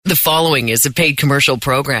The following is a paid commercial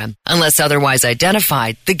program. Unless otherwise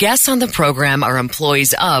identified, the guests on the program are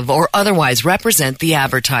employees of or otherwise represent the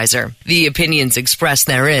advertiser. The opinions expressed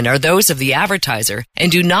therein are those of the advertiser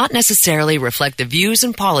and do not necessarily reflect the views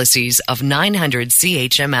and policies of 900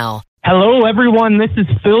 CHML. Hello, everyone. This is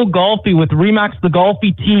Phil Golfi with RE/MAX the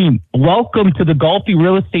Golfi Team. Welcome to the Golfi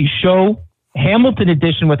Real Estate Show, Hamilton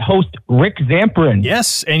edition with host Rick Zamperin.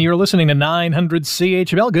 Yes, and you're listening to 900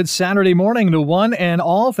 CHML. Good Saturday morning to one and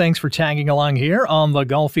all. Thanks for tagging along here on the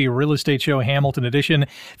Golfi Real Estate Show, Hamilton edition.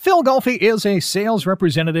 Phil Golfi is a sales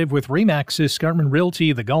representative with RE/MAX Escarpment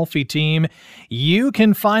Realty, the Golfi Team. You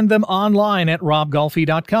can find them online at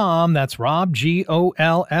robgolfi.com. That's Rob,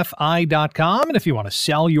 GOLFI.com. And if you want to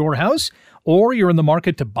sell your house, or you're in the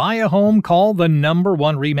market to buy a home, call the number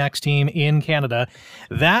one RE/MAX team in Canada.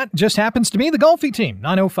 That just happens to be the Golfi Team,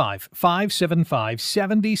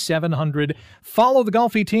 905-575-7700. Follow the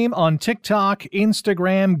Golfi Team on TikTok,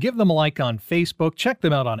 Instagram. Give them a like on Facebook. Check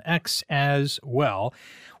them out on X as well.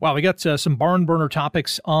 Wow, we got some barn burner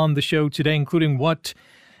topics on the show today, including what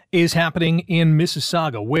is happening in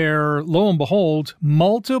Mississauga, where, lo and behold,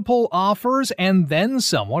 multiple offers and then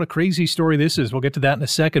some. What a crazy story this is. We'll get to that in a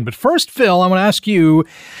second. But first, Phil, I want to ask you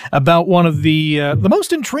about one of the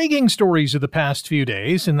most intriguing stories of the past few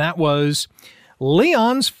days, and that was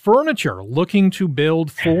Leon's Furniture looking to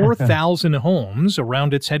build 4,000 homes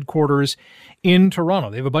around its headquarters in Toronto.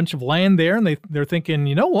 They have a bunch of land there, and they're thinking,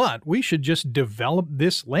 you know what? We should just develop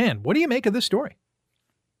this land. What do you make of this story?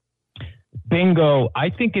 Bingo. I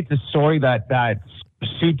think it's a story that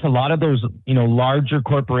suits a lot of those, larger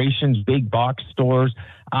corporations, big box stores.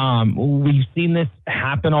 We've seen this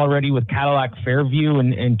happen already with Cadillac Fairview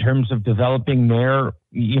in terms of developing their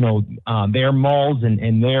malls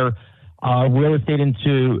and their real estate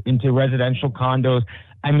into residential condos.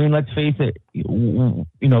 I mean, let's face it,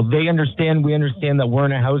 they understand, we understand that we're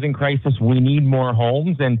in a housing crisis. We need more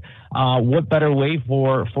homes. And what better way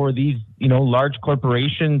for these, large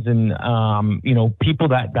corporations and, people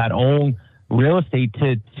that own real estate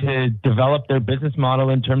to develop their business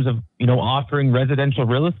model in terms of, offering residential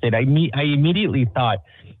real estate. I immediately thought,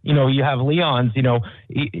 you have Leon's, you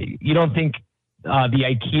don't think the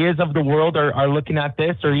IKEAs of the world are looking at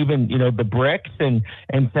this, or even, the bricks and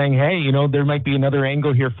saying, hey, there might be another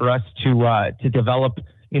angle here for us to develop,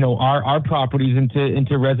 our properties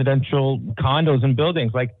into residential condos and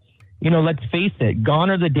buildings. Like, let's face it, gone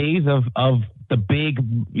are the days of the big,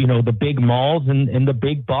 the big malls and the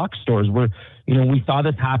big box stores where, we saw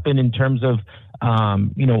this happen in terms of,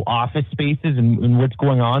 office spaces and what's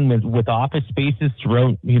going on with office spaces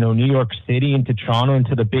throughout, New York City into Toronto,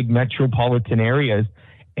 into the big metropolitan areas.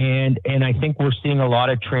 And I think we're seeing a lot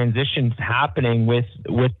of transitions happening with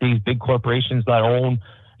these big corporations that own,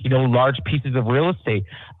 large pieces of real estate.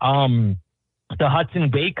 The Hudson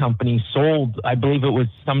Bay Company sold, I believe it was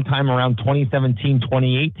sometime around 2017,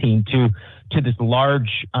 2018 to this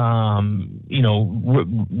large,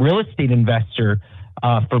 real estate investor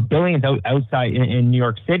for billions outside in New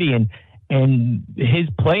York City. And his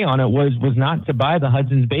play on it was not to buy the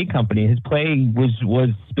Hudson's Bay Company. His play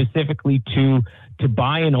was specifically to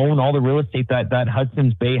buy and own all the real estate that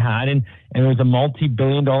Hudson's Bay had. And it was a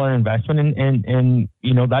multi-billion-dollar investment. And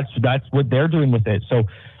that's what they're doing with it. So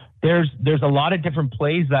there's a lot of different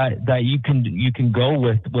plays that you can go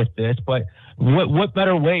with this, but what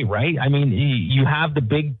better way, right? I mean, you have the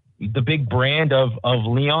big brand of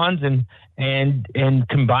Leon's and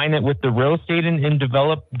combine it with the real estate and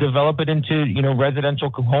develop it into,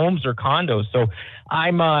 residential homes or condos. So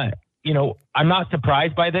I'm not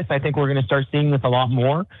surprised by this. I think we're going to start seeing this a lot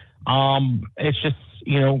more. It's just,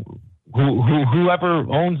 whoever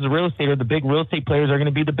owns the real estate or the big real estate players are going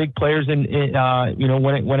to be the big players in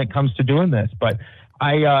when it comes to doing this. But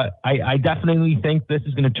I definitely think this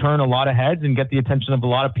is going to turn a lot of heads and get the attention of a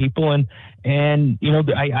lot of people. And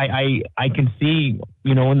I can see,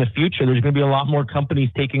 in the future, there's going to be a lot more companies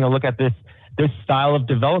taking a look at this style of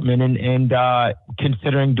development and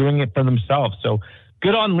considering doing it for themselves. So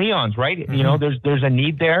good on Leon's, right? Mm-hmm. There's a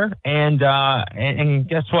need there. And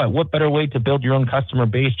guess what? What better way to build your own customer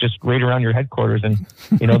base just right around your headquarters, and,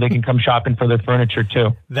 they can come shopping for their furniture too.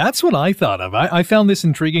 That's what I thought of. I found this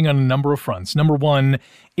intriguing on a number of fronts. Number one,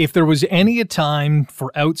 if there was any time for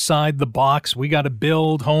outside the box, we got to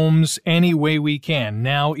build homes any way we can.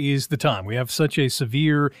 Now is the time. We have such a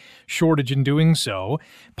severe shortage in doing so.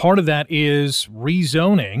 Part of that is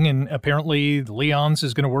rezoning, and apparently Leon's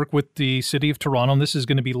is going to work with the city of Toronto. And this is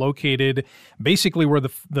going to be located basically where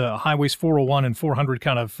the highways 401 and 400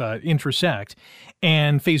 kind of intersect.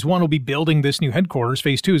 And phase one will be building this new headquarters.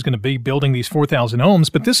 Phase two is going to be building these 4,000 homes.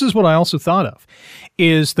 But this is what I also thought of,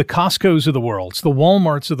 is the Costco's of the world, the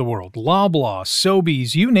Walmarts of the world, Loblaw,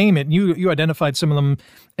 Sobeys, you name it. You identified some of them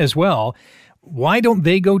as well. Why don't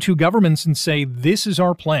they go to governments and say, this is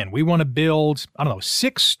our plan? We want to build,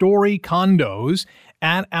 6-story condos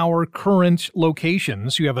at our current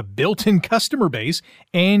locations. You have a built-in customer base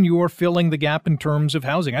and you're filling the gap in terms of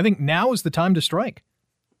housing. I think now is the time to strike.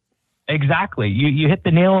 Exactly. You hit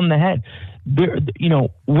the nail on the head. There,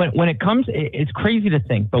 when it comes, it's crazy to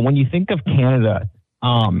think, but when you think of Canada,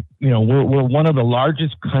 we're one of the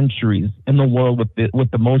largest countries in the world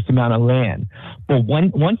with the most amount of land. But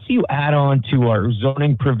once you add on to our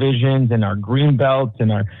zoning provisions and our green belts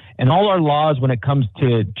and all our laws when it comes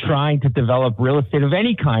to trying to develop real estate of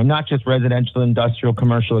any kind, not just residential, industrial,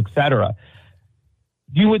 commercial, etc.,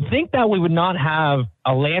 you would think that we would not have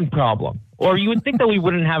a land problem, or you would think that we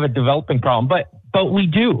wouldn't have a developing problem, but we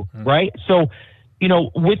do, right? So,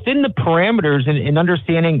 within the parameters and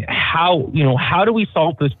understanding how do we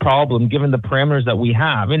solve this problem given the parameters that we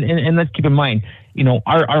have? And let's keep in mind,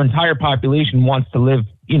 our entire population wants to live,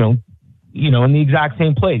 in the exact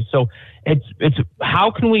same place. So it's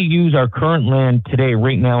how can we use our current land today,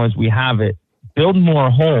 right now as we have it, build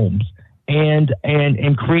more homes and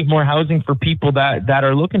create more housing for people that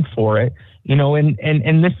are looking for it,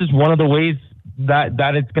 and this is one of the ways that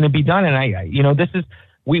it's going to be done. And this is,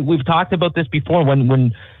 we've talked about this before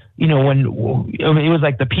when it was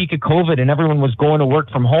like the peak of COVID and everyone was going to work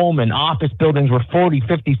from home and office buildings were 40,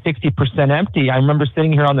 50, 60% empty. I remember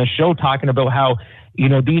sitting here on the show talking about how,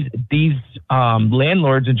 these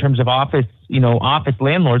landlords in terms of office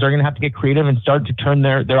landlords are going to have to get creative and start to turn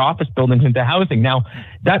their office buildings into housing. Now,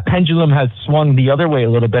 that pendulum has swung the other way a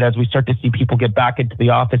little bit as we start to see people get back into the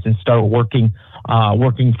office and start working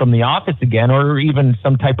from the office again, or even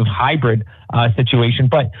some type of hybrid situation.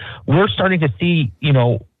 But we're starting to see,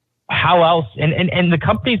 how else, and the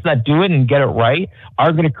companies that do it and get it right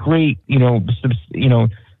are going to create,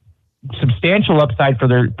 substantial upside for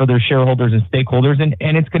their shareholders and stakeholders,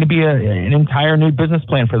 and it's going to be an entire new business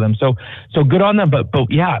plan for them. So good on them. But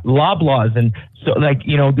yeah, Loblaws and so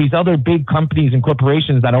these other big companies and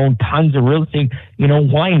corporations that own tons of real estate,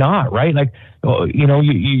 why not, right? Like,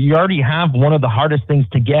 you already have one of the hardest things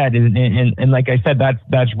to get, and like I said,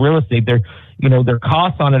 that's real estate. Their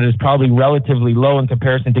cost on it is probably relatively low in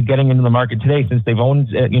comparison to getting into the market today, since they've owned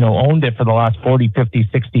it for the last 40, 50,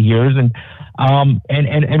 60 years. And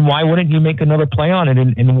why wouldn't you make another play on it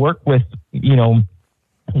and work with the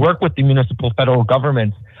municipal federal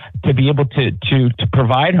governments to be able to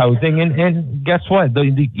provide housing? And guess what?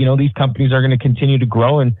 These companies are going to continue to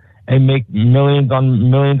grow and make millions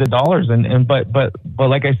on millions of dollars. But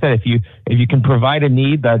like I said, if you can provide a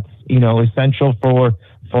need that's, essential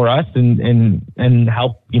for us and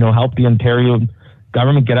help the Ontario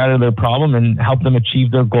government get out of their problem and help them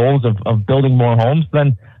achieve their goals of building more homes,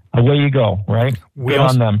 then away you go, right? Good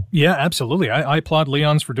on them. Yeah, absolutely. I applaud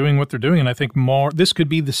Leon's for doing what they're doing, and I think this could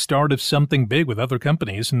be the start of something big with other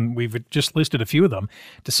companies, and we've just listed a few of them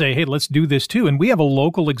to say, hey, let's do this too. And we have a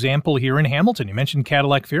local example here in Hamilton. You mentioned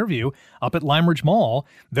Cadillac Fairview up at Limeridge Mall.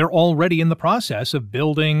 They're already in the process of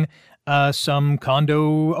building some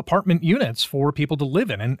condo apartment units for people to live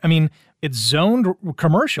in. And I mean, it's zoned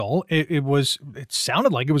commercial. It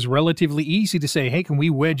sounded like it was relatively easy to say, hey, can we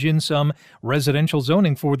wedge in some residential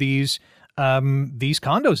zoning for these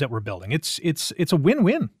condos that we're building? It's a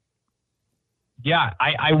win-win. Yeah,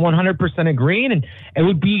 I 100% agree. And it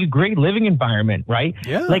would be a great living environment, right?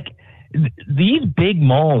 Yeah. Like these big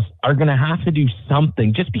malls are going to have to do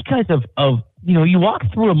something just because of you walk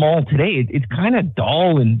through a mall today, it's kind of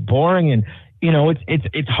dull and boring, and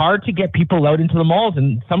it's hard to get people out into the malls,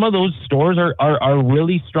 and some of those stores are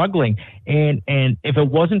really struggling. And if it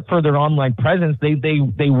wasn't for their online presence,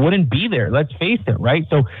 they wouldn't be there. Let's face it, right?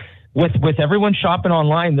 So with everyone shopping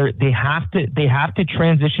online, they have to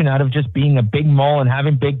transition out of just being a big mall and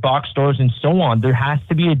having big box stores and so on. There has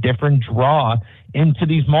to be a different draw into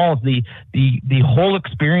these malls. The whole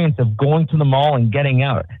experience of going to the mall and getting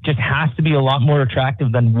out just has to be a lot more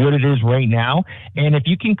attractive than what it is right now. And if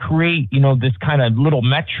you can create, this kind of little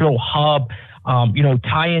metro hub,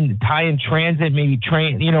 tie in transit, maybe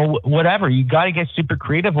train, whatever, you got to get super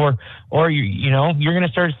creative, or you're going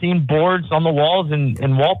to start seeing boards on the walls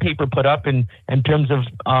and wallpaper put up in terms of,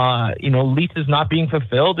 leases not being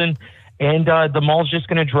fulfilled, and the mall's just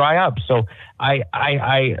going to dry up. So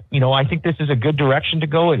I think this is a good direction to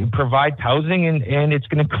go. It provides housing, and it's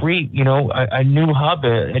going to create, a new hub,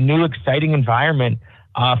 a new exciting environment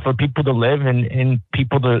for people to live and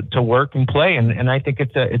people to work and play. And I think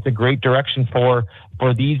it's a great direction for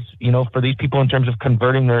these people in terms of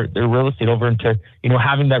converting their real estate over into,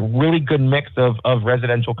 having that really good mix of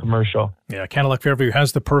residential commercial. Yeah, Cadillac Fairview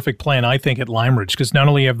has the perfect plan, I think, at Lime Ridge, because not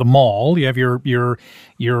only you have the mall, you have your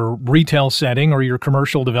retail setting or your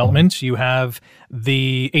commercial developments, you have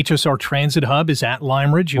the HSR Transit Hub is at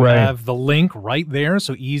Lime Ridge, you have the link right there,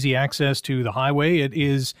 so easy access to the highway. It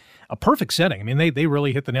is a perfect setting. I mean, they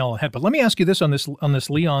really hit the nail on the head. But let me ask you this on this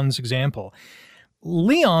Leon's example.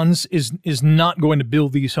 Leon's is not going to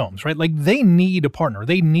build these homes, right? Like, they need a partner.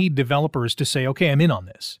 They need developers to say, okay, I'm in on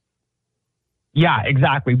this. Yeah,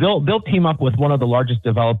 exactly. They'll team up with one of the largest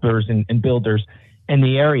developers and builders in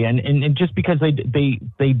the area, and just because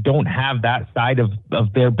they don't have that side of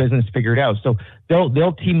their business figured out, so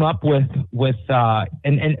they'll team up with but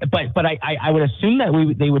I would assume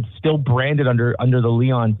that they would still brand it under the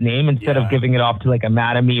Leon's name instead of giving it off to like a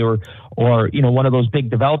Mattamy or one of those big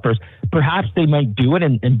developers. Perhaps they might do it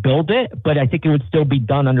and build it, but I think it would still be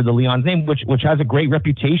done under the Leon's name, which has a great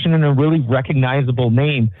reputation and a really recognizable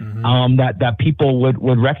name that people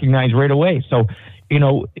would recognize right away. So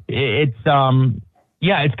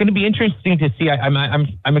it's going to be interesting to see.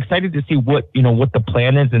 I'm excited to see what the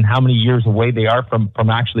plan is and how many years away they are from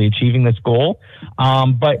actually achieving this goal.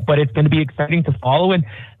 But it's going to be exciting to follow. And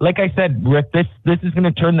like I said, Rick, this is going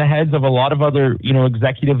to turn the heads of a lot of other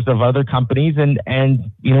executives of other companies and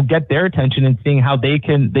get their attention and seeing how they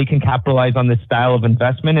can capitalize on this style of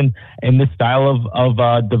investment and this style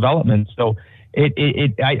of development. So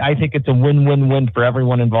I think it's a win-win-win for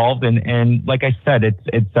everyone involved, and like I said,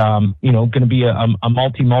 it's going to be a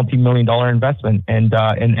multi-million-dollar investment, and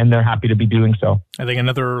they're happy to be doing so. I think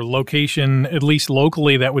another location, at least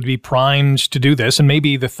locally, that would be primed to do this, and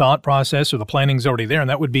maybe the thought process or the planning's already there, and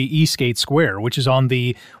that would be Eastgate Square, which is on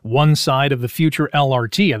the one side of the future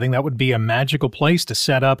LRT. I think that would be a magical place to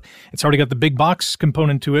set up. It's already got the big box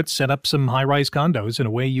component to it. Set up some high-rise condos, and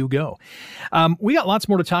away you go. We got lots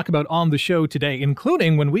more to talk about on the show today,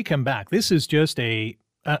 including when we come back. This is just an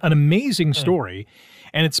amazing story,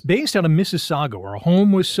 and it's based out of Mississauga, where a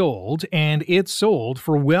home was sold, and it sold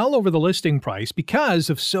for well over the listing price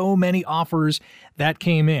because of so many offers that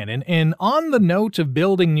came in. And on the note of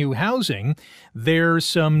building new housing, there's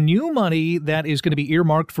some new money that is going to be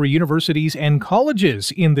earmarked for universities and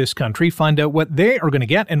colleges in this country. Find out what they are going to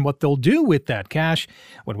get and what they'll do with that cash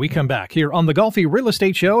when we come back here on the Golfi Real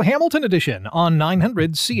Estate Show, Hamilton Edition on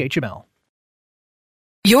 900 CHML.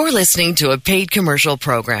 You're listening to a paid commercial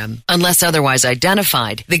program. Unless otherwise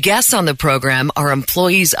identified, the guests on the program are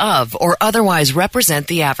employees of or otherwise represent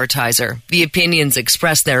the advertiser. The opinions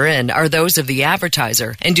expressed therein are those of the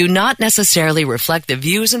advertiser and do not necessarily reflect the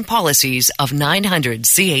views and policies of 900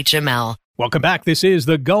 CHML. Welcome back. This is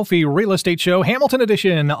the Golfi Real Estate Show, Hamilton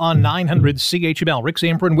Edition on 900 CHML. Rick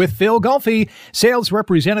Zamprin with Phil Golfi, sales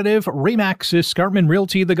representative, RE/MAX Escarpment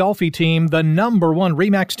Realty, the Golfi Team, the number one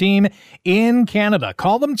RE/MAX team in Canada.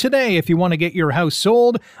 Call them today if you want to get your house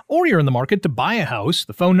sold or you're in the market to buy a house.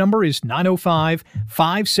 The phone number is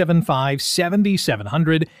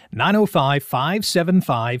 905-575-7700,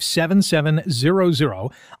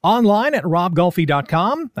 905-575-7700. Online at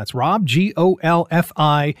robgolfi.com. That's Rob,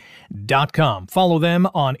 GOLFI.com. Follow them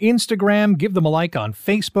on Instagram, give them a like on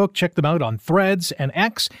Facebook, check them out on Threads and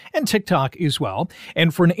X and TikTok as well.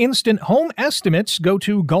 And for an instant home estimates, go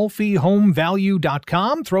to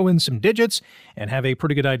golfihomevalue.com, throw in some digits, and have a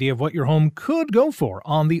pretty good idea of what your home could go for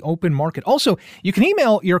on the open market. Also, you can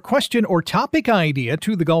email your question or topic idea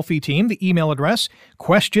to the Golfi Team. The email address,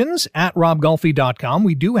 questions@robgolfi.com.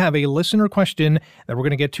 We do have a listener question that we're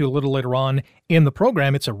going to get to a little later on in the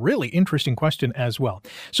program. It's a really interesting question as well.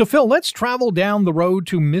 So, Phil, let's travel down the road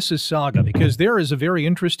to Mississauga, because there is a very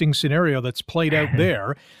interesting scenario that's played out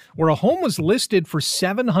there where a home was listed for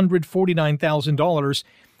 $749,000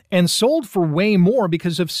 and sold for way more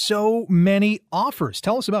because of so many offers.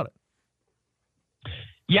 Tell us about it.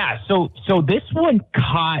 Yeah, so this one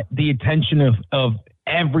caught the attention of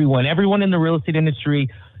everyone in the real estate industry,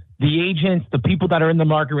 the agents, the people that are in the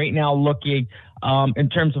market right now looking in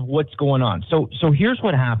terms of what's going on. So here's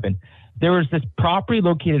what happened. There was this property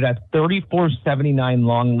located at 3479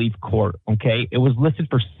 Longleaf Court, okay? It was listed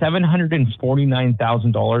for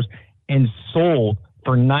 $749,000 and sold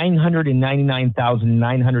for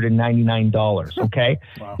 $999,999, okay?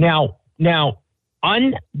 Wow. Now,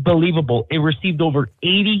 unbelievable. It received over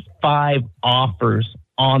 85 offers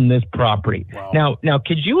on this property. Wow. Now,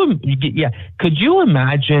 could you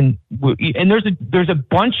imagine? And there's a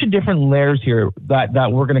bunch of different layers here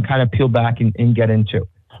that we're going to kind of peel back and get into.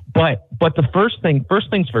 But the first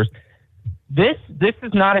things first. this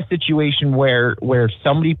is not a situation where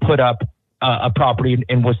somebody put up a property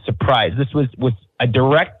and was surprised. This was a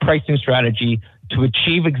direct pricing strategy to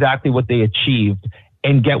achieve exactly what they achieved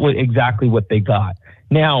and get exactly what they got.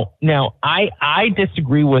 Now, I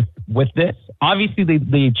disagree with this. Obviously,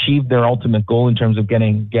 they achieved their ultimate goal in terms of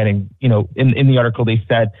getting, in the article, they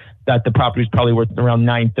said that the property was probably worth around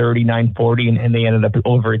 $930, $940, and they ended up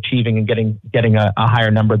overachieving and getting a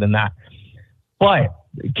higher number than that. But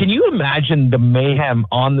can you imagine the mayhem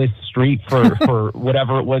on this street for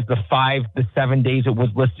whatever it was, the 5 to 7 days it was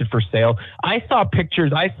listed for sale? I saw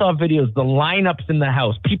pictures, I saw videos, the lineups in the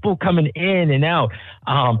house, people coming in and out.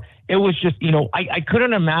 It was just, I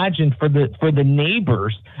couldn't imagine for the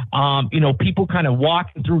neighbors, people kind of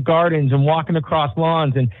walking through gardens and walking across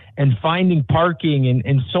lawns and finding parking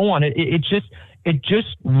and so on. It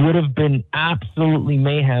just would have been absolutely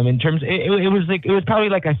mayhem in terms. It was probably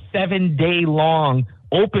like a 7-day long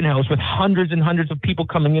open house with hundreds and hundreds of people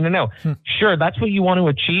coming in and out. Sure, that's what you want to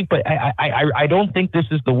achieve, but I don't think this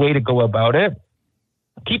is the way to go about it.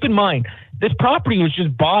 Keep in mind, this property was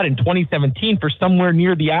just bought in 2017 for somewhere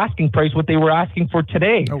near the asking price, what they were asking for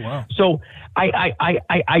today. Oh, wow. So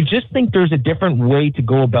I just think there's a different way to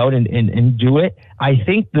go about and do it. I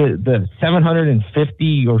think the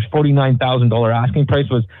 $750,000 or $49,000 asking price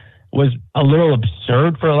was a little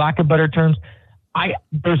absurd, for a lack of better terms.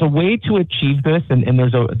 There's a way to achieve this, and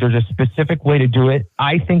there's a specific way to do it.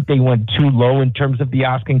 I think they went too low in terms of the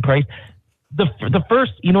asking price. The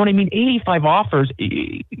first, 85 offers,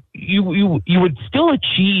 you would still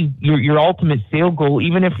achieve your ultimate sale goal,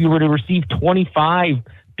 even if you were to receive 20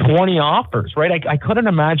 offers, right? I couldn't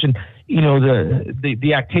imagine,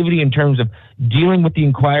 the activity in terms of dealing with the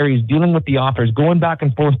inquiries, dealing with the offers, going back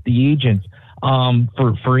and forth with the agents,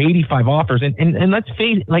 for 85 offers. And let's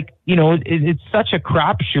face it, it's such a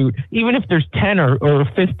crapshoot. Even if there's 10 or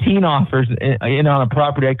 15 offers in on a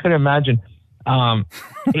property, I couldn't imagine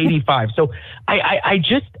 85. So I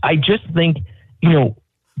just think,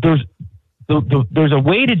 there's a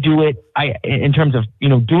way to do it. In terms of,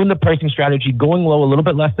 doing the pricing strategy, going low, a little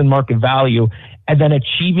bit less than market value, and then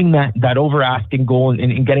achieving that over asking goal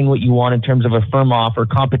and getting what you want in terms of a firm offer,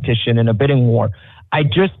 competition, and a bidding war. I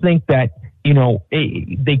just think that,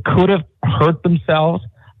 they could have hurt themselves,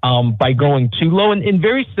 by going too low, and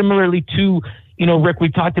very similarly to, Rick, we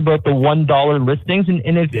talked about the $1 listings, and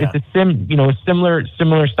it's a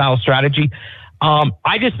similar style strategy.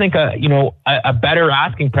 I just think a better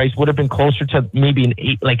asking price would have been closer to maybe an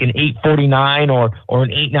 $849 or an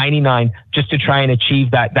 $899, just to try and achieve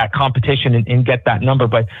that competition and get that number.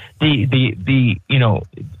 But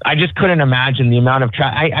I just couldn't imagine the amount of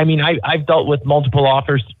I've dealt with multiple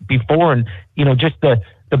offers before, and just the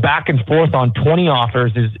back and forth on 20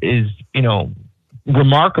 offers is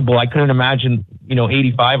remarkable. I couldn't imagine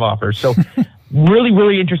 85 offers. So really,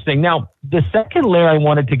 really interesting. Now, the second layer I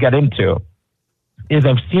wanted to get into is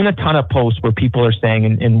I've seen a ton of posts where people are saying,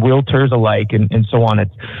 and realtors alike and so on,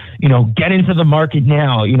 it's, get into the market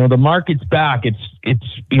now. The market's back. It's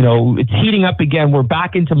heating up again. We're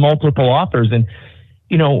back into multiple offers. And,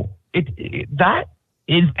 that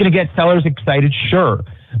is going to get sellers excited. Sure.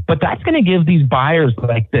 But that's going to give these buyers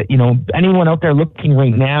anyone out there looking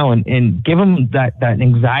right now and give them that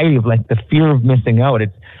anxiety of the fear of missing out.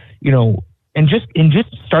 It's, and just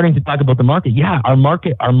starting to talk about the market. Yeah, our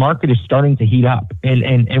market is starting to heat up. And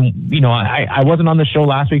I wasn't on the show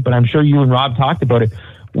last week, but I'm sure you and Rob talked about it.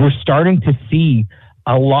 We're starting to see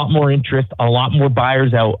a lot more interest, a lot more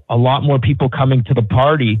buyers out, a lot more people coming to the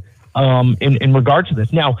party in regard to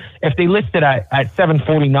this. Now, if they listed at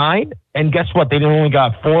 $749, and guess what? They only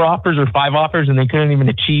got 4 offers or 5 offers, and they couldn't even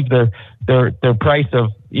achieve their price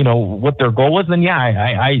of, what their goal was, then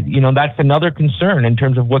yeah, that's another concern in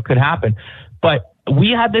terms of what could happen. But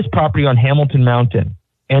we had this property on Hamilton Mountain,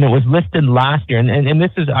 and it was listed last year. And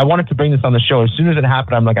this is, I wanted to bring this on the show. As soon as it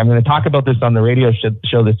happened, I'm going to talk about this on the radio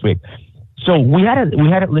show this week. So we had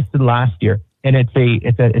it listed last year, and it's a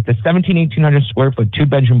 1,800 square foot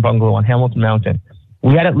 2-bedroom bungalow on Hamilton Mountain.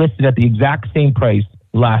 We had it listed at the exact same price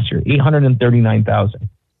last year, $839,000.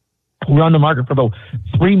 We were on the market for about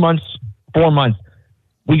 3 months, 4 months.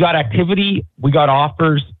 We got activity, we got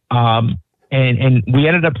offers, and we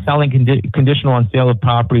ended up selling conditional on sale of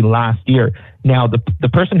property last year. Now, the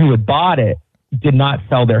person who had bought it did not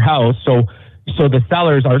sell their house, so the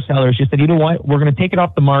sellers, our sellers, just said, you know what, we're going to take it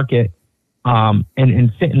off the market,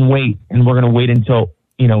 and sit and wait, and we're going to wait until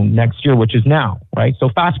next year, which is now, right? So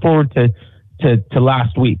fast forward to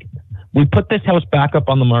last week, we put this house back up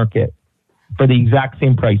on the market for the exact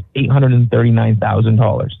same price,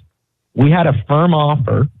 $839,000. We had a firm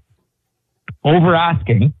offer over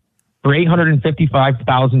asking for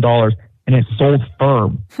 $855,000 and it sold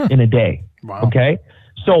firm in a day. Wow. Okay.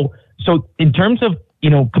 So in terms of,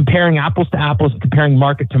 comparing apples to apples, comparing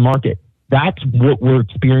market to market, that's what we're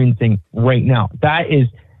experiencing right now. That is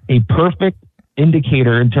a perfect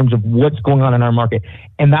indicator in terms of what's going on in our market.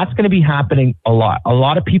 And that's going to be happening a lot. A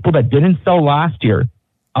lot of people that didn't sell last year,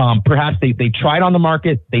 perhaps they tried on the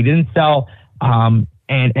market, they didn't sell, and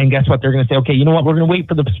guess what? They're going to say, okay, you know what? We're going to wait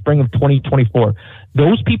for the spring of 2024.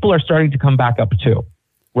 Those people are starting to come back up too,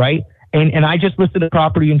 right? And I just listed a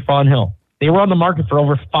property in Fawn Hill. They were on the market for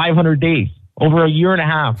over 500 days, over a year and a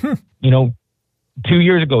half, 2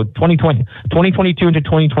 years ago, 2022 into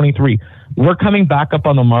 2023. We're coming back up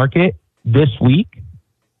on the market this week.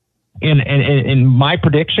 In my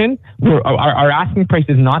prediction, our asking price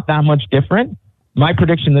is not that much different. My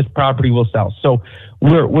prediction, this property will sell. So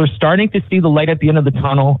we're starting to see the light at the end of the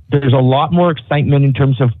tunnel. There's a lot more excitement in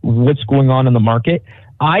terms of what's going on in the market.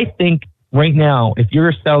 I think right now, if you're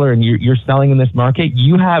a seller and you're selling in this market,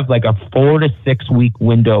 you have like a 4 to 6 week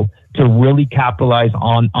window to really capitalize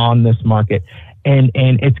on this market. And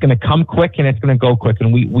it's going to come quick and it's going to go quick.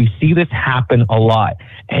 And we see this happen a lot.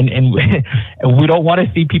 And we don't want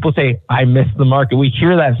to see people say, I missed the market. We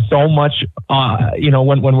hear that so much,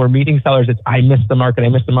 when we're meeting sellers, it's, I missed the market. I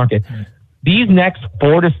missed the market. These next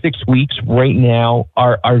 4 to 6 weeks right now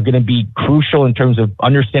are going to be crucial in terms of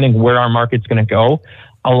understanding where our market's going to go.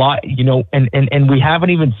 A lot, and we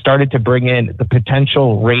haven't even started to bring in the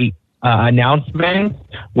potential rate announcement,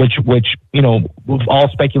 which with all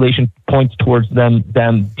speculation points towards them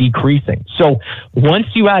decreasing. So once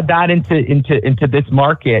you add that into this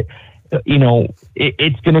market,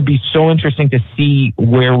 it's going to be so interesting to see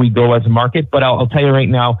where we go as a market. But I'll tell you right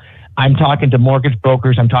now, I'm talking to mortgage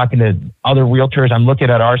brokers, I'm talking to other realtors, I'm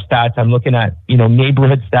looking at our stats, I'm looking at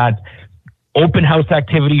neighborhood stats, open house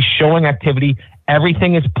activity, showing activity.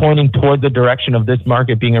 Everything is pointing toward the direction of this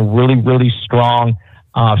market being a really, really strong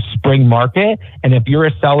spring market. And if you're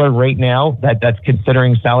a seller right now that's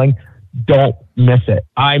considering selling, don't miss it.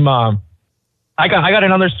 I got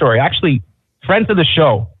another story. Actually, friends of the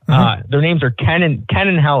show, their names are Ken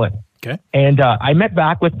and Helen. Okay. And I met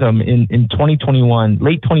back with them in 2021,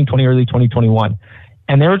 late 2020, early 2021.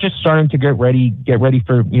 And they were just starting to get ready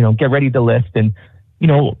to list. And,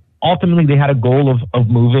 ultimately they had a goal of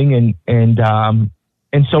moving and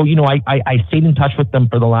so, I stayed in touch with them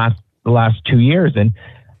for the last 2 years. And,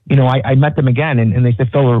 I met them again and they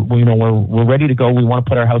said, Phil, we're ready to go. We want to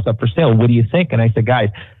put our house up for sale. What do you think? And I said, guys,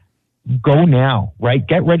 go now, right?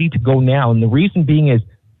 Get ready to go now. And the reason being is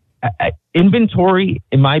inventory,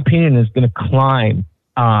 in my opinion, is going to climb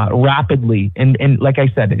rapidly. And like I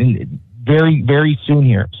said, very, very soon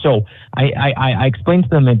here. So I explained to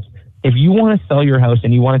them that if you want to sell your house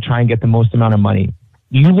and you want to try and get the most amount of money,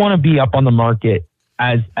 you want to be up on the market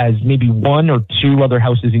as maybe 1 or 2 other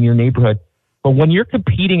houses in your neighborhood. But when you're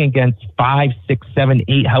competing against 5, 6, 7,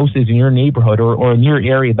 8 houses in your neighborhood or in your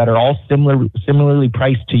area that are all similarly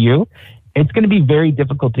priced to you, it's going to be very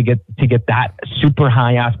difficult to get that super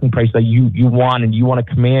high asking price that you want and you want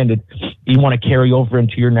to command it, you want to carry over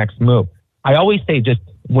into your next move. I always say, just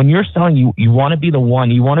when you're selling, you want to be the one,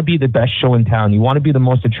 you want to be the best show in town, you want to be the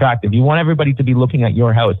most attractive, you want everybody to be looking at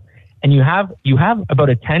your house. And you have about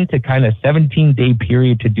a 10 to kind of 17 day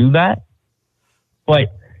period to do that.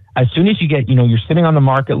 But as soon as you get, you're sitting on the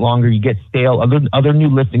market longer, you get stale, other new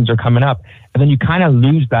listings are coming up, and then you kind of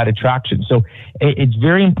lose that attraction. So it's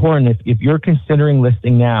very important if you're considering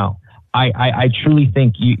listing now, I truly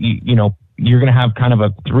think you're going to have kind of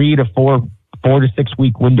a 4 to 6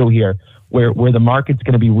 week window here where the market's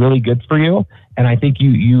going to be really good for you. And I think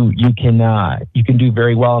you can do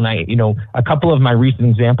very well. And a couple of my recent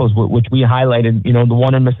examples, which we highlighted, the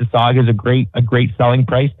one in Mississauga is a great selling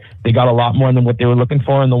price. They got a lot more than what they were looking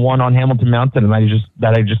for. And the one on Hamilton Mountain,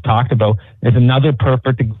 that I just talked about, is another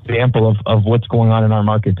perfect example of what's going on in our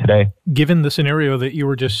market today. Given the scenario that you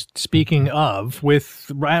were just speaking of, with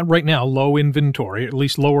right now low inventory, at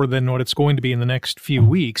least lower than what it's going to be in the next few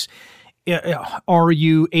weeks, are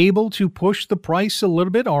you able to push the price a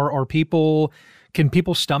little bit? Can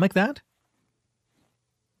people stomach that?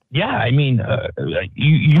 Yeah, I mean,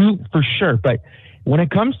 you for sure. But when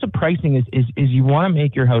it comes to pricing, is you want to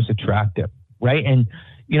make your house attractive, right? And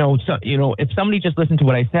if somebody just listened to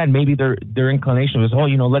what I said, maybe their inclination was,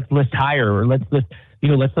 let's list higher, or let's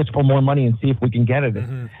list for more money and see if we can get it.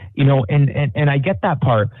 Mm-hmm. And I get that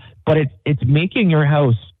part, but it's making your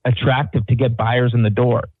house attractive to get buyers in the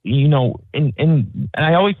door, and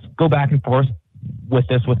I always go back and forth with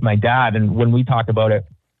this with my dad. And when we talk about it,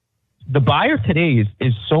 the buyer today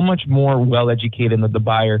is so much more well-educated than the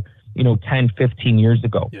buyer, 10, 15 years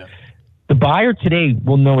ago. Yeah. The buyer today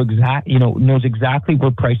will knows exactly where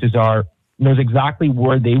prices are knows exactly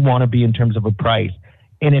where they want to be in terms of a price.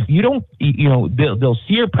 And if you don't, they'll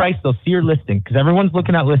see your price, they'll see your listing, because everyone's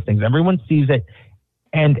looking at listings, everyone sees it.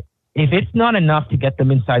 And if it's not enough to get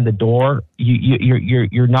them inside the door,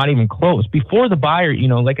 you're not even close. Before the buyer,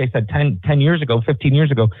 like I said, 10 years ago, 15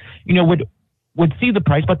 years ago, would see the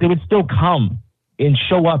price, but they would still come and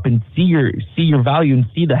show up and see your value and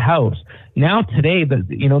see the house. Now today,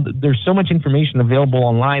 there's so much information available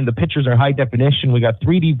online. The pictures are high definition. We got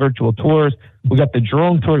 3D virtual tours. We got the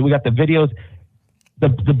drone tour. We got the videos.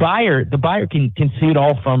 The buyer can see it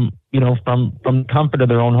all from the comfort of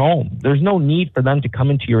their own home. There's no need for them to come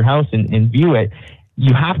into your house and view it.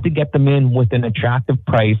 You have to get them in with an attractive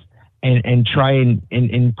price and try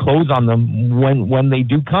and close on them when they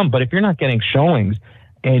do come. But if you're not getting showings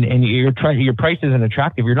and your price isn't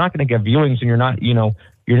attractive, you're not going to get viewings, and you're not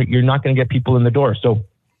going to get people in the door. So,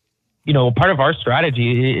 part of our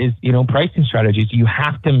strategy is, pricing strategies. You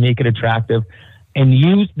have to make it attractive and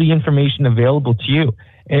use the information available to you.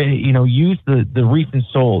 Use the recent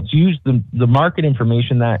solds, use the market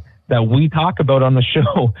information that we talk about on the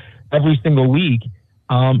show every single week.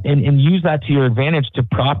 And use that to your advantage to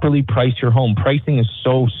properly price your home. Pricing is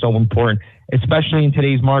so important, especially in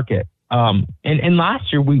today's market. And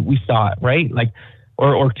last year we saw it, right?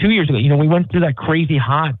 Or 2 years ago, we went through that crazy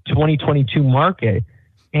hot 2022 market,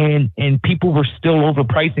 and people were still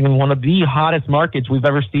overpricing in one of the hottest markets we've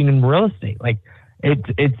ever seen in real estate.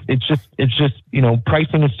 It's just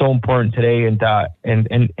pricing is so important today. And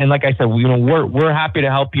like I said, we're happy to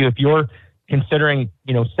help you if you're considering,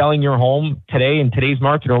 selling your home today in today's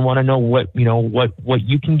market, or want to know what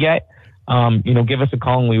you can get, give us a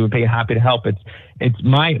call and we would be happy to help. It's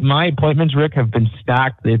my appointments, Rick, have been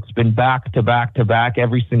stacked. It's been back to back to back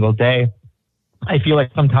every single day. I feel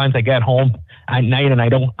like sometimes I get home at night and I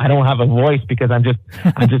don't have a voice because I'm just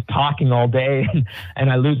talking all day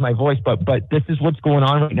and I lose my voice. But this is what's going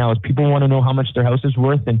on right now, is people want to know how much their house is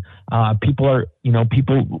worth, and a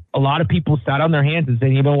lot of people sat on their hands and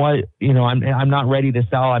said, you know what, I'm not ready to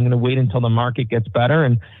sell. I'm going to wait until the market gets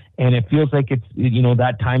better. And it feels like it's,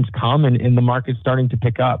 that time's come and the market's starting to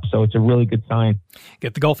pick up. So it's a really good sign.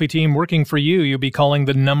 Get the Golfi team working for you. You'll be calling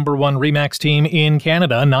the number one RE/MAX team in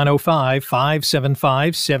Canada,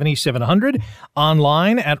 905-575-7700.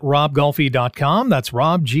 Online at robgolfi.com. That's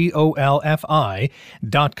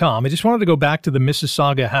robgolfi.com. I just wanted to go back to the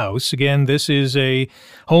Mississauga house. Again, this is a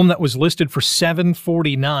home that was listed for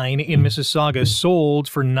 $749 in Mississauga, sold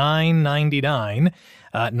for $999.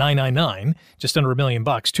 $999, just under $1 million,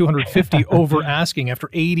 $250 over asking after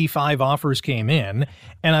 85 offers came in.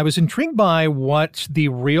 And I was intrigued by what the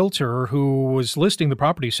realtor who was listing the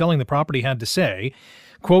property, selling the property, had to say.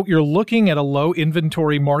 Quote, "You're looking at a low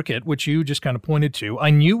inventory market," which you just kind of pointed to.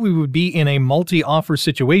 "I knew we would be in a multi-offer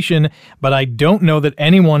situation, but I don't know that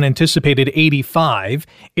anyone anticipated 85.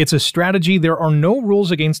 It's a strategy. There are no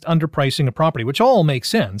rules against underpricing a property," which all makes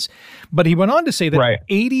sense. But he went on to say that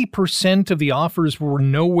 80% of the offers were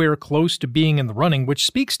nowhere close to being in the running, which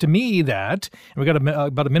speaks to me that, and we got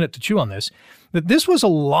about a minute to chew on this, that this was a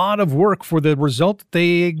lot of work for the result that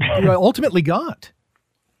they ultimately got.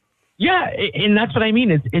 Yeah, and that's what I mean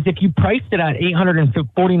is if you priced it at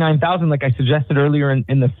 $849,000, like I suggested earlier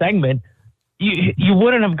in the segment, you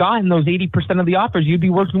wouldn't have gotten those 80% of the offers. You'd be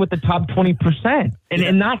working with the top 20%,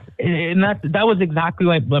 and that was exactly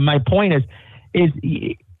my point is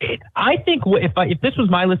I think if this was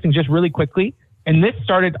my listing, just really quickly, and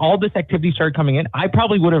all this activity started coming in, I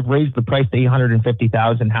probably would have raised the price to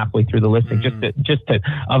 $850,000 halfway through the listing, just to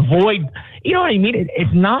avoid, you know what I mean?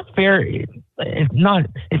 It's not fair. It's not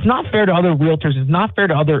fair to other realtors. It's not fair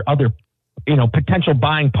to other potential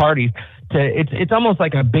buying parties. It's almost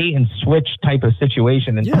like a bait and switch type of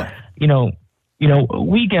situation. And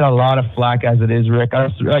we get a lot of flack as it is, Rick.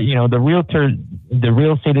 The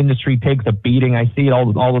real estate industry takes a beating. I see it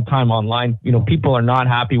all the time online. People are not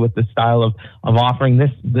happy with the style of offering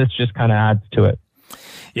this. This just kind of adds to it.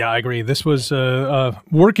 Yeah, I agree. This was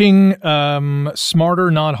working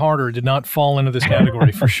smarter, not harder, did not fall into this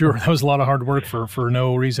category for sure. That was a lot of hard work for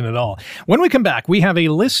no reason at all. When we come back, we have a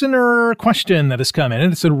listener question that has come in,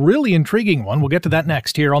 and it's a really intriguing one. We'll get to that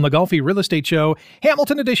next here on the Golfi Real Estate Show,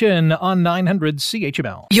 Hamilton Edition on 900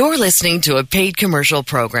 CHML. You're listening to a paid commercial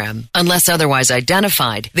program. Unless otherwise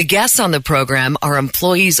identified, the guests on the program are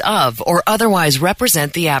employees of or otherwise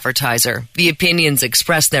represent the advertiser. The opinions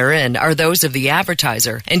expressed therein are those of the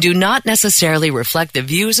advertiser and do not necessarily reflect the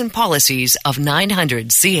views and policies of 900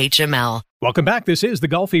 CHML. Welcome back. This is the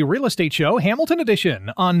Golfi Real Estate Show, Hamilton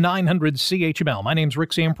Edition on 900 CHML. My name's Rick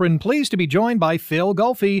Samprin. Pleased to be joined by Phil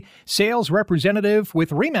Golfi, sales representative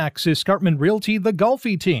with RE/MAX Escarpment Realty, the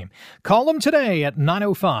Golfi Team. Call them today at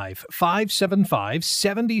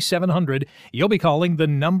 905-575-7700. You'll be calling the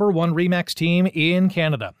 #1 RE/MAX team in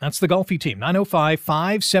Canada. That's the Golfi Team,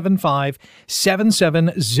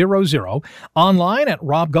 905-575-7700. Online at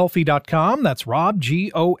robgolfi.com. That's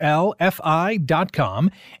robgolfi.com.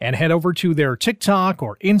 And head over to their TikTok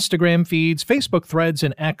or Instagram feeds, Facebook threads,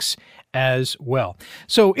 and X as well.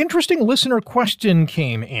 So, interesting listener question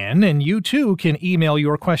came in, and you too can email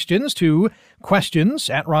your questions to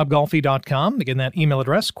questions@robgolfi.com. Again, that email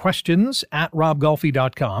address,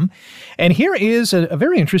 questions@robgolfi.com. And here is a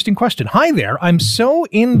very interesting question. Hi there. I'm so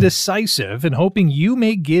indecisive and hoping you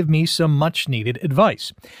may give me some much needed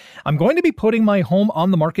advice. I'm going to be putting my home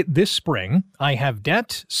on the market this spring. I have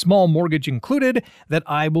debt, small mortgage included, that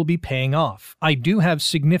I will be paying off. I do have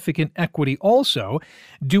significant equity also.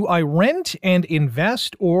 Do I rent and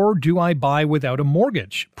invest, or do I buy without a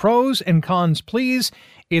mortgage? Pros and cons, please.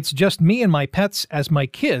 It's just me and my pets as my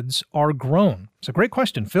kids are grown. It's a great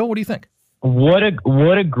question. Phil, what do you think? What a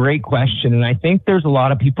grethis question. And I think there's a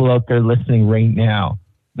lot of people out there listening right now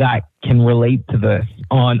that can relate to this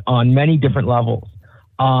on many different levels.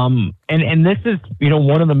 And this is,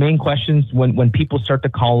 one of the main questions when people start to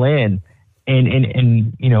call in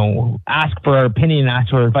and ask for our opinion, ask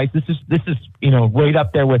for our advice. This is right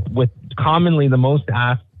up there with commonly the most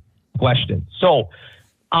asked questions. So,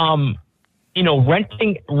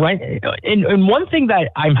 renting, and one thing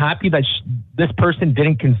that I'm happy that this person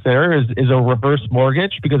didn't consider is a reverse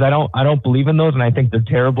mortgage, because I don't believe in those, and I think they're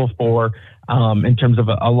terrible for in terms of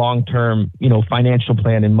a long-term financial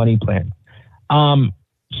plan and money plan.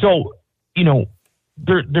 So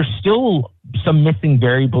there's still some missing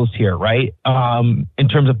variables here, right? In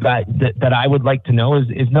terms of that I would like to know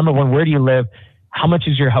is number one, where do you live? How much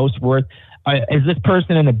is your house worth? Is this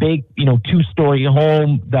person in a big, 2-story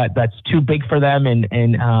home that's too big for them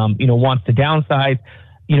and wants to downsize?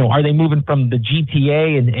 Are they moving from the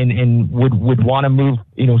GTA and would want to move,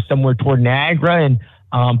 somewhere toward Niagara and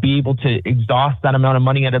be able to exhaust that amount of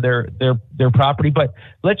money out of their property? But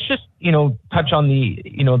let's just, touch on the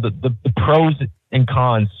pros and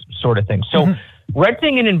cons sort of thing. So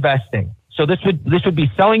renting and investing. So this would be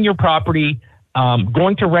selling your property,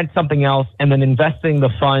 going to rent something else, and then investing the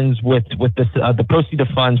funds with this, the proceeds of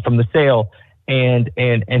funds from the sale and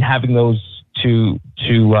having those to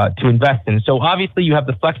invest in. So obviously you have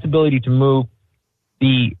the flexibility to move,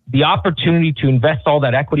 the opportunity to invest all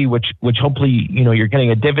that equity, which hopefully, you're getting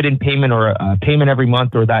a dividend payment or a payment every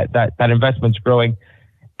month, or that investment's growing.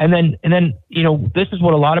 And then, this is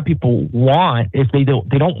what a lot of people want, is they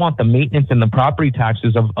don't want the maintenance and the property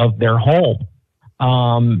taxes of their home.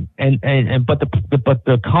 But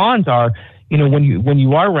the cons are, when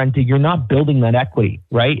you are renting, you're not building that equity,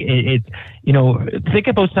 right? Think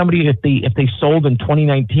about somebody if they sold in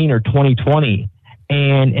 2019 or 2020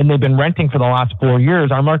 and they've been renting for the last 4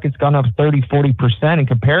 years, our market's gone up 30-40% in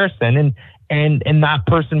comparison. And that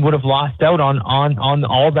person would have lost out on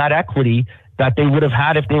all that equity that they would have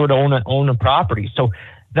had if they were to own a property. So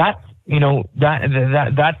that's,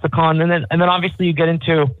 that's the con. And then obviously you get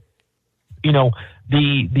into, the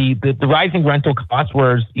rising rental costs,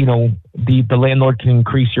 whereas, the landlord can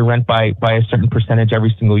increase your rent by a certain percentage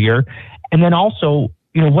every single year. And then also,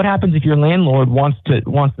 what happens if your landlord wants to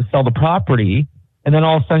sell the property, and then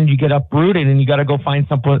all of a sudden you get uprooted and you got to go find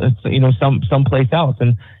someplace else.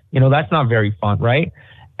 And, that's not very fun. Right.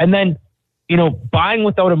 And then, buying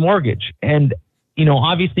without a mortgage, and,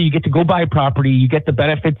 obviously you get to go buy a property, you get the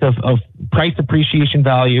benefits of price appreciation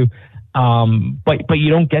value. But you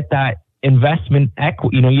don't get that investment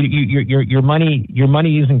equity. Your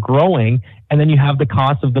money isn't growing, and then you have the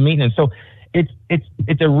cost of the maintenance. So it's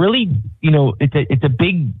a really, it's a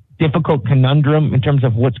big, difficult conundrum in terms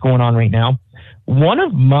of what's going on right now. One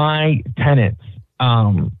of my tenants,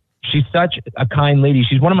 she's such a kind lady.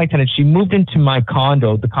 She's one of my tenants. She moved into my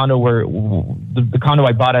condo, the condo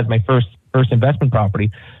I bought as my first investment property.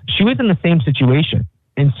 She was in the same situation.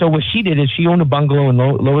 And so what she did is she owned a bungalow in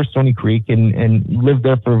Lower Stony Creek and lived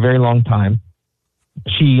there for a very long time.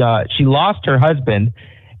 She lost her husband,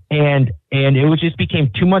 and it just became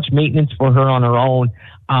too much maintenance for her on her own.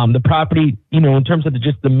 The property, in terms of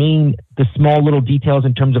the small little details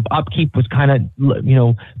in terms of upkeep was kind of,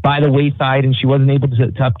 by the wayside, and she wasn't able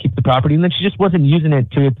to upkeep the property. And then she just wasn't using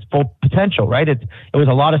it to its full potential, right? It was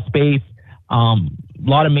a lot of space, a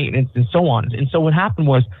lot of maintenance, and so on. And so what happened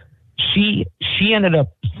was she ended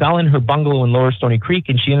up selling her bungalow in Lower Stony Creek,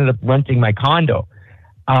 and she ended up renting my condo.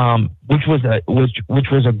 which was a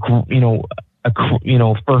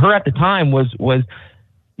for her at the time was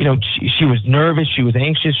she was nervous, she was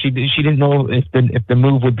anxious, she didn't know if the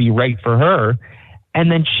move would be right for her. And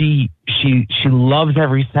then she loves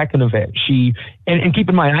every second of it. And keep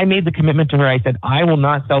in mind, I made the commitment to her. I said, I will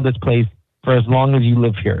not sell this place for as long as you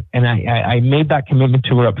live here. And I made that commitment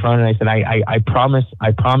to her up front. And I said, I promise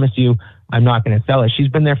you, I'm not going to sell it. She's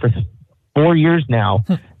been there for 4 years now.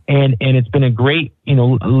 And it's been a great,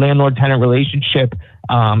 landlord-tenant relationship.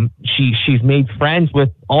 She's made friends with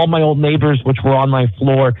all my old neighbors, which were on my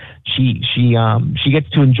floor. She gets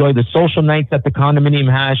to enjoy the social nights that the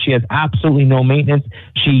condominium has. She has absolutely no maintenance.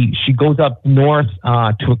 She goes up north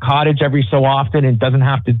to a cottage every so often and doesn't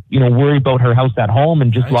have to, worry about her house at home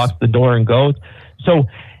and just locks the door and goes. So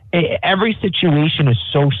every situation is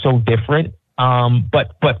so different.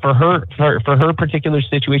 But for her particular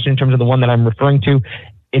situation, in terms of the one that I'm referring to,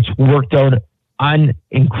 it's worked out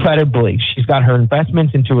incredibly. She's got her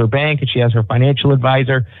investments into her bank, and she has her financial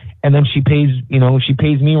advisor, and then she pays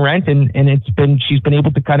me rent, and she's been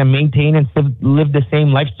able to kind of maintain and live the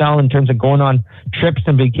same lifestyle in terms of going on trips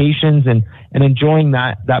and vacations and enjoying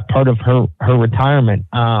that part of her retirement.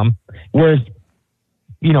 Whereas,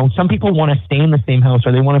 some people want to stay in the same house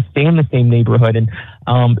or they want to stay in the same neighborhood, and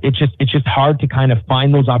it's just hard to kind of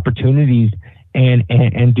find those opportunities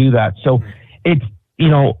and do that. So it's,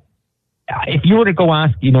 if you were to go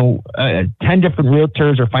ask, 10 different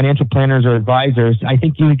realtors or financial planners or advisors, I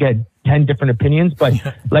think you would get 10 different opinions. But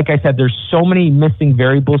like I said, there's so many missing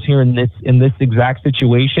variables here in this exact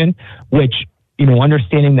situation, which,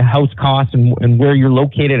 understanding the house costs and where you're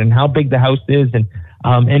located and how big the house is and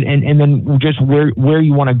then just where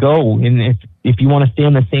you want to go. And if you want to stay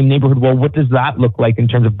in the same neighborhood, well, what does that look like in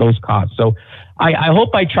terms of those costs? So I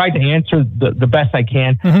hope I tried to answer the best I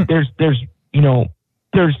can. Mm-hmm.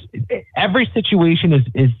 There's every situation is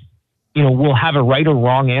will have a right or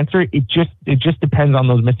wrong answer. It just depends on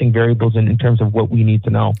those missing variables in terms of what we need to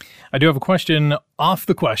know. I do have a question off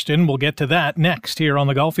the question. We'll get to that next here on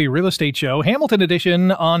the Golfi Real Estate Show, Hamilton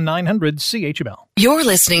Edition on 900 CHML. You're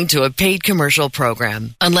listening to a paid commercial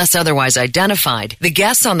program. Unless otherwise identified, the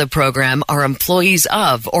guests on the program are employees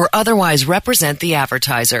of or otherwise represent the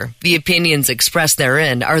advertiser. The opinions expressed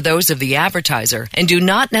therein are those of the advertiser and do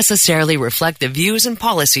not necessarily reflect the views and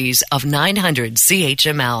policies of 900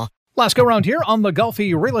 CHML. Last go round here on the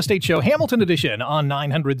Golfi Real Estate Show, Hamilton Edition on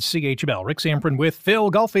 900 CHML. Rick Samprin with Phil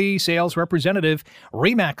Golfi, sales representative,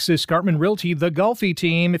 Remax Escarpment Realty, the Golfi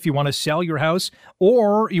Team. If you want to sell your house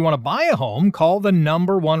or you want to buy a home, call the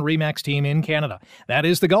number one Remax team in Canada. That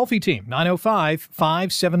is the Golfi Team,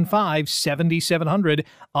 905-575-7700,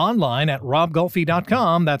 online at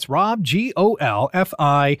robgolfi.com. That's Rob,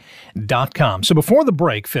 GOLFI.com. So before the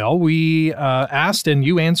break, Phil, we asked and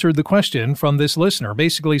you answered the question from this listener,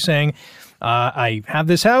 basically saying, I have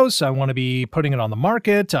this house. I want to be putting it on the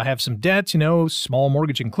market. I have some debt, small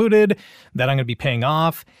mortgage included, that I'm going to be paying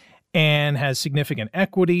off and has significant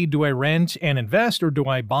equity. Do I rent and invest, or do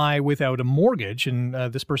I buy without a mortgage? And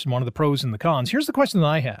this person wanted the pros and the cons. Here's the question that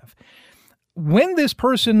I have. When this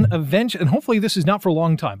person eventually, and hopefully this is not for a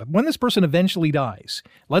long time, but when this person eventually dies,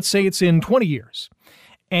 let's say it's in 20 years,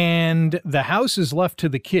 and the house is left to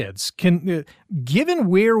the kids, given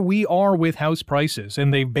where we are with house prices,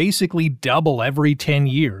 and they basically double every 10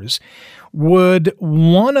 years, would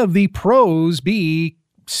one of the pros be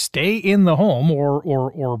stay in the home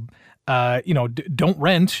or don't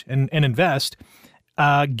rent and invest,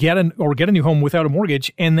 get a new home without a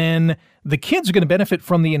mortgage, and then the kids are going to benefit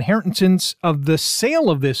from the inheritance of the sale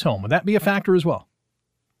of this home? Would that be a factor as well?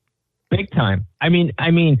 Big time. I mean,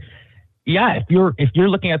 yeah, if you're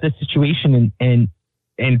looking at this situation and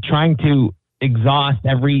trying to exhaust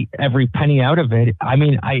every penny out of it, I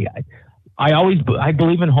mean, I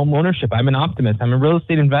believe in home ownership. I'm an optimist. I'm a real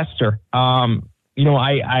estate investor. I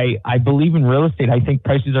believe in real estate. I think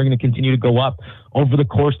prices are going to continue to go up over the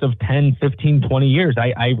course of 10, 15, 20 years.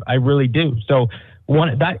 I really do. So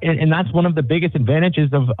that's one of the biggest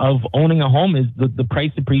advantages of owning a home is the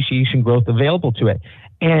price appreciation growth available to it.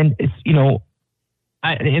 And it's,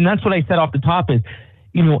 and that's what I said off the top is,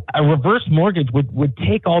 a reverse mortgage would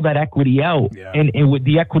take all that equity out, and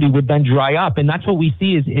the equity would then dry up. And that's what we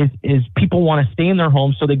see is people want to stay in their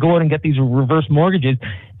homes. So they go out and get these reverse mortgages.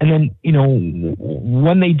 And then,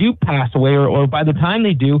 when they do pass away or by the time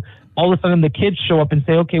they do, all of a sudden the kids show up and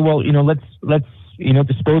say, okay, well, let's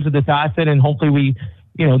dispose of this asset and hopefully we,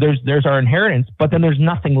 there's our inheritance, but then there's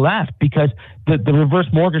nothing left because the reverse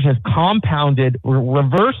mortgage has compounded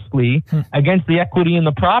reversely against the equity in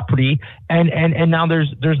the property, and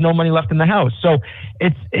it's no money left in the house. So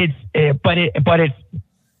it's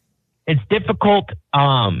It's difficult.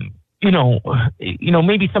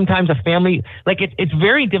 Maybe sometimes a family, like it's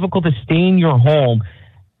very difficult to stay in your home,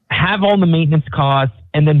 have all the maintenance costs,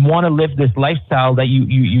 and then want to live this lifestyle that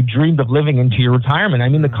you dreamed of living into your retirement. I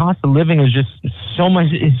mean, the cost of living is just so much,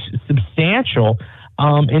 is substantial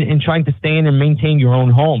in trying to stay in and maintain your own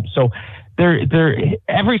home. So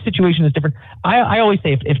every situation is different. I always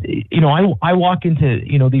say, I walk into,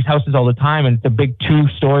 these houses all the time, and it's a big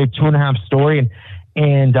 2-story, 2.5-story,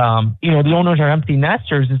 and the owners are empty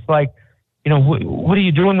nesters. It's like, what are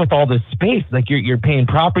you doing with all this space? Like you're paying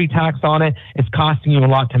property tax on it. It's costing you a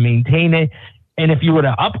lot to maintain it. And if you were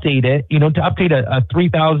to update it, to update a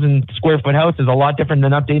 3,000 square foot house is a lot different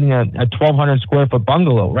than updating a 1,200 square foot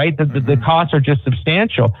bungalow, right? The costs are just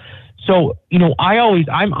substantial. So,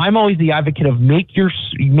 I'm always the advocate of make your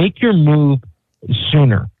move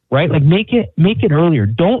sooner, right? Like make it earlier.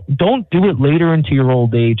 Don't do it later into your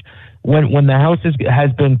old age when the house has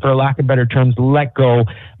been, for lack of better terms, let go,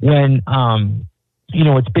 when,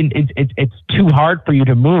 it's too hard for you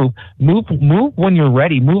to move when you're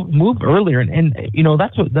ready, move earlier. And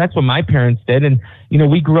that's what my parents did. And,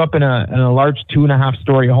 we grew up in a large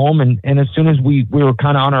 2.5-story home. And as soon as we were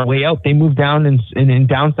kind of on our way out, they moved down and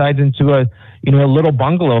downsized into a little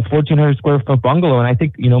bungalow, 1,400 square foot bungalow. And I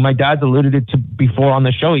think, my dad's alluded it to before on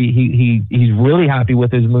the show. He's really happy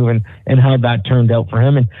with his move and how that turned out for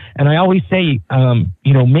him. And I always say,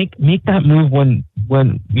 make that move when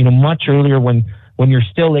much earlier, when you're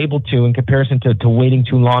still able to, in comparison to waiting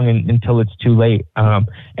too long until it's too late. And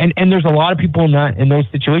there's a lot of people in those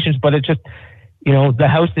situations, but it's just, the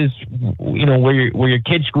house is, where your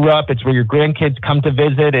kids grew up. It's where your grandkids come to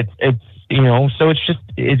visit. So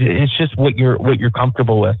it's just what you're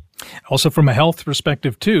comfortable with. Also, from a health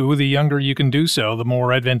perspective, too, the younger you can do so, the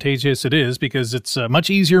more advantageous it is, because it's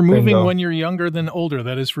much easier moving when you're younger than older.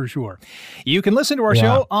 That is for sure. You can listen to our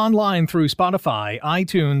show online through Spotify,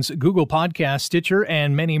 iTunes, Google Podcasts, Stitcher,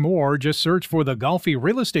 and many more. Just search for the Golfi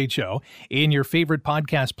Real Estate Show in your favorite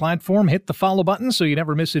podcast platform. Hit the follow button so you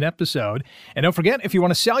never miss an episode. And don't forget, if you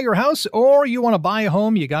want to sell your house or you want to buy a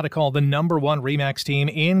home, you got to call the #1 RE/MAX team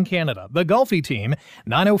in Canada, the Golfi Team,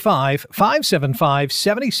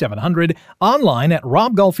 905-575-7700. Online at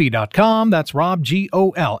robgolfi.com. That's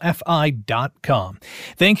robgolfi.com.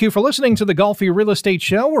 Thank you for listening to the Golfi Real Estate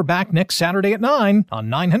Show. We're back next Saturday at 9 on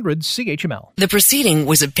 900 CHML. The proceeding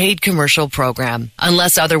was a paid commercial program.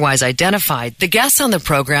 Unless otherwise identified, the guests on the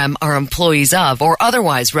program are employees of or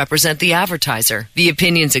otherwise represent the advertiser. The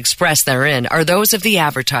opinions expressed therein are those of the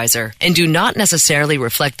advertiser and do not necessarily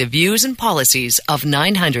reflect the views and policies of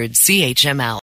 900 CHML.